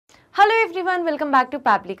Hello everyone, welcome back to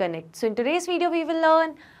Pabbly Connect. So in today's video, we will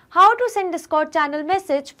learn how to send Discord channel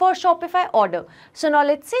message for Shopify order. So now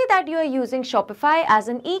let's say that you are using Shopify as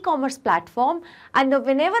an e-commerce platform, and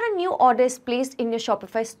whenever a new order is placed in your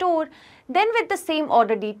Shopify store, then with the same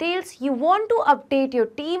order details, you want to update your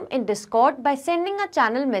team in Discord by sending a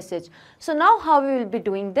channel message. So now how we will be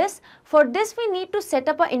doing this? For this, we need to set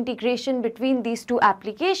up an integration between these two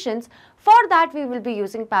applications. For that, we will be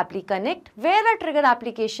using Pabbly Connect, where a trigger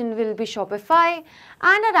application will be Shopify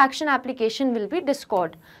and an action application will be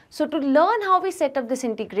Discord. So to learn how we set up this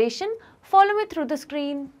integration, follow me through the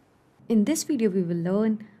screen. In this video, we will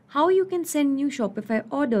learn how you can send new Shopify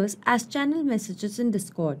orders as channel messages in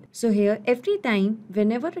Discord. So here, every time,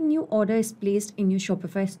 whenever a new order is placed in your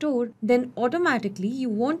Shopify store, then automatically you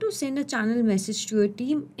want to send a channel message to your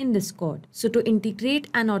team in Discord. So to integrate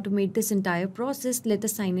and automate this entire process, let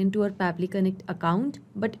us sign into our Pabbly Connect account.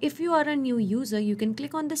 But if you are a new user, you can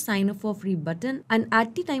click on the sign up for free button, and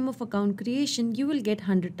at the time of account creation, you will get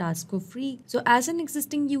 100 tasks for free. So as an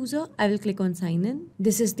existing user, I will click on sign in.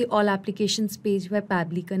 This is the all applications page by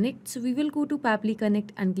Pabbly Connect. So we will go to Pabbly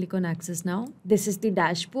Connect and click on access now. This is the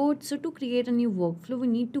dashboard. So to create a new workflow, we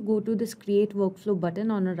need to go to this create workflow button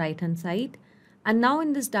on the right hand side. And now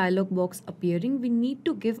in this dialog box appearing, we need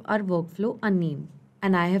to give our workflow a name.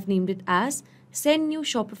 And I have named it as send new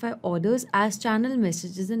Shopify orders as channel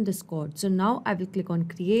messages in Discord. So now I will click on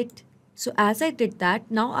create. So as I did that,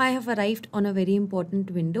 now I have arrived on a very important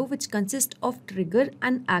window which consists of trigger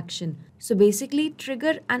and action. So basically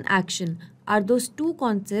trigger and action are those two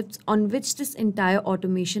concepts on which this entire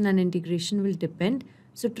automation and integration will depend.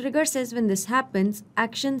 So trigger says when this happens,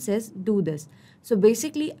 action says do this. So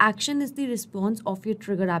basically action is the response of your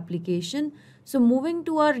trigger application. So moving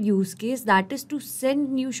to our use case, that is to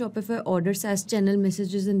send new Shopify orders as channel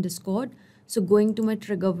messages in Discord. So going to my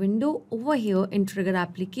trigger window, over here in trigger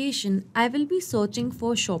application, I will be searching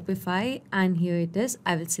for Shopify, and here it is.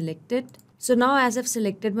 I will select it. So now as I've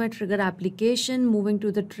selected my trigger application, moving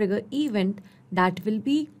to the trigger event, that will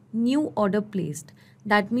be new order placed.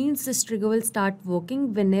 That means this trigger will start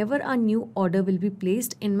working whenever a new order will be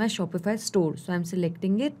placed in my Shopify store. So I'm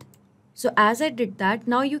selecting it. So as I did that,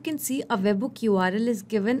 now you can see a webhook URL is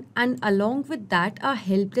given, and along with that a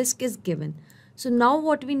help desk is given. So now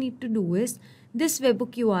what we need to do is, this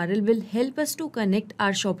webhook URL will help us to connect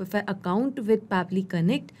our Shopify account with Pabbly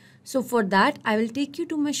Connect. So for that, I will take you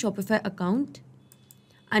to my Shopify account,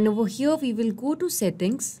 and over here we will go to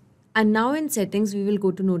settings, and now in settings we will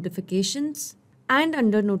go to notifications, and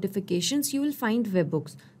under notifications you will find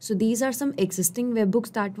webhooks. So these are some existing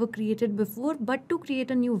webhooks that were created before, but to create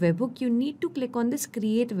a new webhook you need to click on this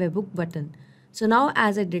create webhook button. So now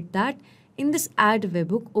as I did that, in this add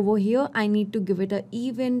webhook over here, I need to give it an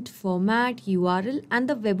event, format, URL and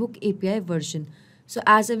the webhook API version. So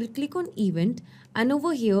as I will click on event, and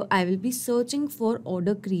over here I will be searching for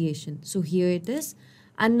order creation. So here it is.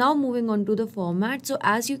 And now moving on to the format. So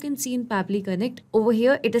as you can see in Pabbly Connect, over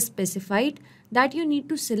here it is specified that you need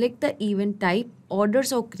to select the event type,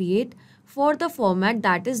 orders or create, for the format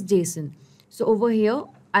that is JSON. So over here,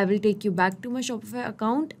 I will take you back to my Shopify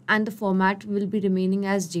account, and the format will be remaining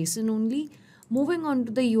as JSON only. Moving on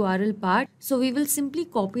to the URL part. So we will simply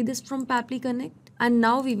copy this from Pabbly Connect, and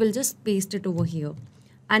now we will just paste it over here.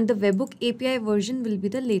 And the webhook API version will be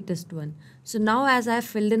the latest one. So now as I have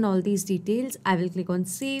filled in all these details, I will click on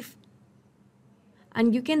save.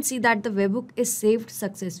 And you can see that the webhook is saved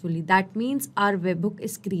successfully. That means our webhook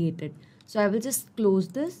is created. So I will just close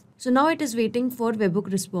this. So now it is waiting for webhook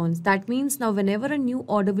response. That means now whenever a new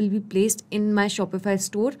order will be placed in my Shopify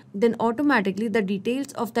store, then automatically the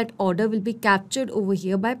details of that order will be captured over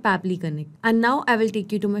here by Pabbly Connect. And now I will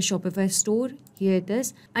take you to my Shopify store. Here it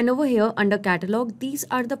is. And over here under catalog, these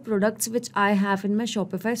are the products which I have in my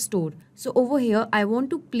Shopify store. So over here, I want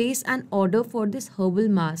to place an order for this herbal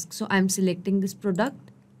mask. So I'm selecting this product.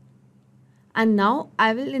 And now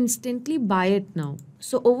I will instantly buy it now.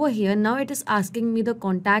 So over here, now it is asking me the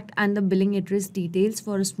contact and the billing address details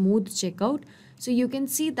for a smooth checkout. So you can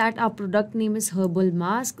see that our product name is herbal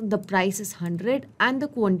mask, the price is 100 and the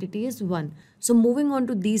quantity is 1. So moving on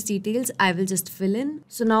to these details, I will just fill in.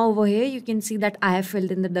 So now over here, you can see that I have filled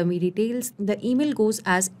in the dummy details. The email goes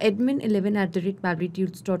as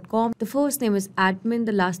admin11@pabblytunes.com. The first name is admin,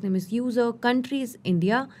 the last name is user, country is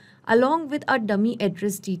India, along with a dummy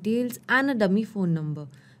address details and a dummy phone number.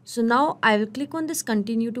 So now I will click on this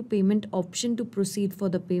continue to payment option to proceed for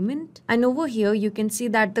the payment. And over here you can see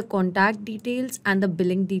that the contact details and the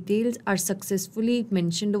billing details are successfully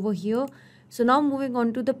mentioned over here. So now moving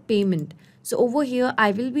on to the payment. So over here I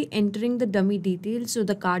will be entering the dummy details. So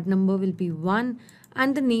the card number will be 1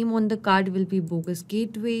 and the name on the card will be Bogus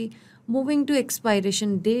Gateway. Moving to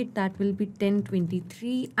expiration date, that will be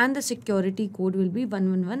 10/23, and the security code will be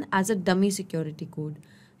 111 as a dummy security code.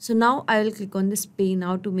 So now I will click on this pay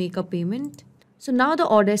now to make a payment. So now the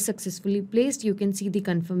order is successfully placed. You can see the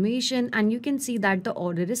confirmation and you can see that the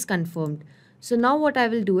order is confirmed. So now what I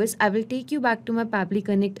will do is I will take you back to my Pabbly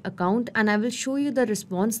Connect account and I will show you the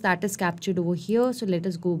response that is captured over here. So let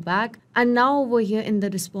us go back, and now over here in the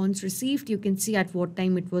response received, you can see at what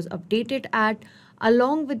time it was updated at,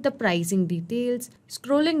 along with the pricing details.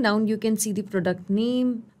 Scrolling down, you can see the product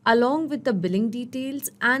name along with the billing details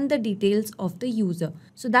and the details of the user.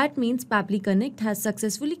 So that means Pabbly Connect has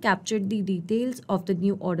successfully captured the details of the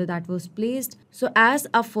new order that was placed. So as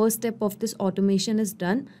our first step of this automation is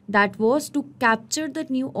done, that was to capture the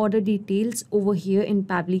new order details over here in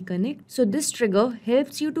Pabbly Connect. So this trigger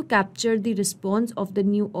helps you to capture the response of the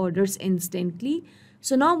new orders instantly.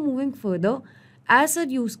 So now moving further, as a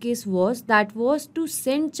use case was to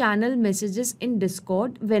send channel messages in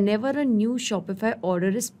Discord whenever a new Shopify order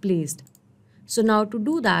is placed. So now to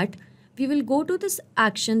do that, we will go to this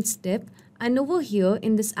action step, and over here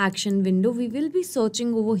in this action window, we will be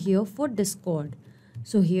searching over here for Discord.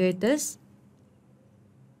 So here it is.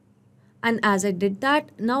 And as I did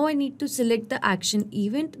that, now I need to select the action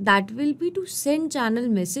event that will be to send channel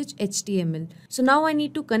message HTML. So now I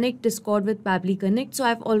need to connect Discord with Pabbly Connect. So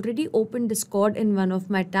I've already opened Discord in one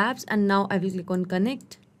of my tabs, and now I will click on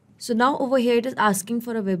connect. So now over here it is asking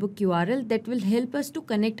for a webhook URL that will help us to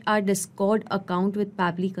connect our Discord account with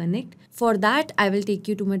Pabbly Connect. For that, I will take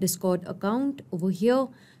you to my Discord account over here.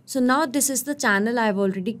 So now this is the channel I've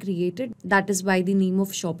already created, that is by the name of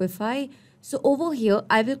Shopify. So over here,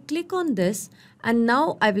 I will click on this, and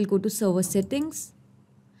now I will go to server settings.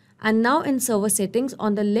 And now in server settings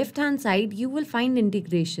on the left hand side, you will find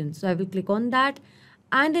integration. So I will click on that,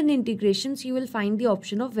 and in integrations, you will find the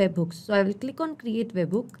option of webhooks. So I will click on create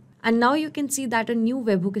webhook, and now you can see that a new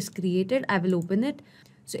webhook is created. I will open it.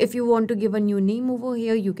 So if you want to give a new name over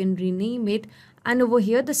here, you can rename it. And over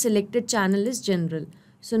here, the selected channel is general.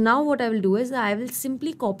 So now what I will do is I will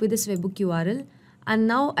simply copy this webhook URL. And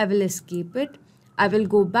now I will escape it. I will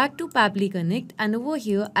go back to Pabbly Connect, and over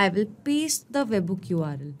here I will paste the webhook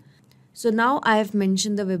URL. So now I have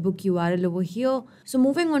mentioned the webhook URL over here. So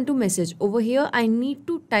moving on to message. Over here I need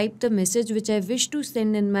to type the message which I wish to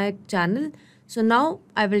send in my channel. So now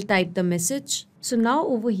I will type the message. So now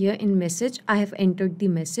over here in message I have entered the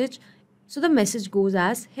message. So the message goes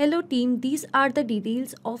as, "Hello team, these are the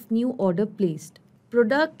details of new order placed.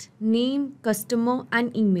 Product, name, customer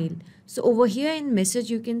and email." So over here in message,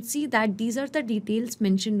 you can see that these are the details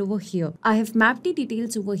mentioned over here. I have mapped the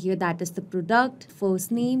details over here, that is the product,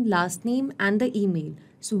 first name, last name and the email.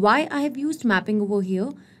 So why I have used mapping over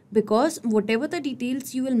here? Because whatever the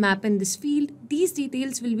details you will map in this field, these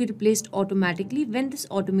details will be replaced automatically when this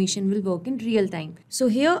automation will work in real time. So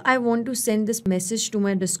here I want to send this message to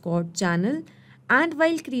my Discord channel. And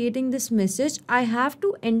while creating this message, I have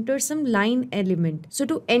to enter some line element. So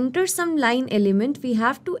to enter some line element, we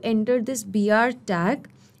have to enter this BR tag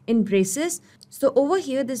in braces. So over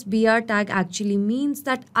here, this BR tag actually means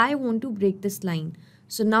that I want to break this line.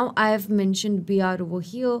 So now I have mentioned BR over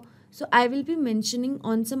here. So I will be mentioning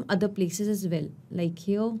on some other places as well. Like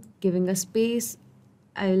here, giving a space,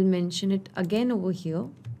 I will mention it again over here.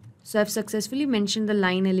 So I've successfully mentioned the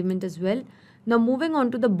line element as well. Now moving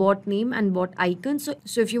on to the bot name and bot icon. So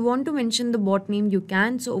if you want to mention the bot name, you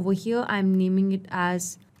can. So over here, I'm naming it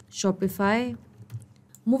as Shopify.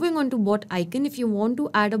 Moving on to bot icon. If you want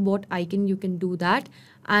to add a bot icon, you can do that.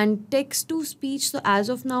 And text to speech. So as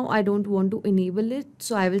of now, I don't want to enable it.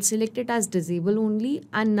 So I will select it as disable only.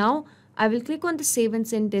 And now I will click on the save and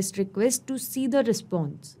send test request to see the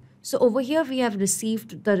response. So over here, we have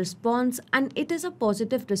received the response and it is a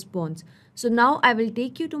positive response. So now I will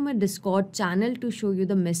take you to my Discord channel to show you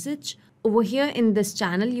the message. Over here in this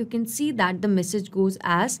channel, you can see that the message goes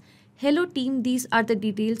as, "Hello team, these are the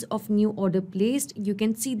details of new order placed." You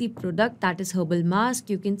can see the product, that is herbal mask.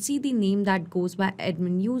 You can see the name that goes by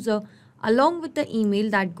admin user along with the email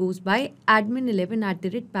that goes by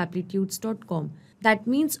admin11@pabblytudes.com. That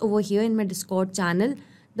means over here in my Discord channel,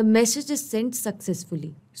 the message is sent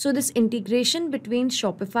successfully. So this integration between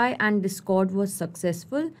Shopify and Discord was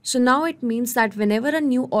successful. So now it means that whenever a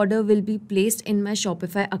new order will be placed in my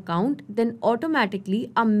Shopify account, then automatically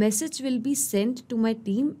a message will be sent to my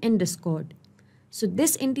team in Discord. So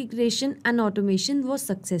this integration and automation was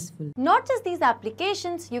successful. Not just these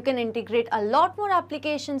applications, you can integrate a lot more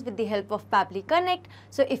applications with the help of Pabbly Connect.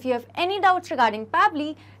 So if you have any doubts regarding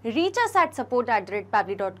Pabbly, reach us at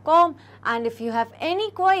support@pabbly.com, and if you have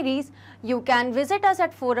any queries, you can visit us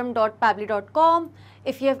at forum.pabbly.com.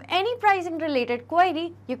 If you have any pricing related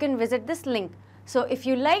query, you can visit this link. So if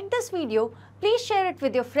you like this video, please share it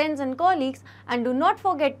with your friends and colleagues, and do not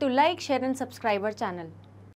forget to like, share and subscribe our channel.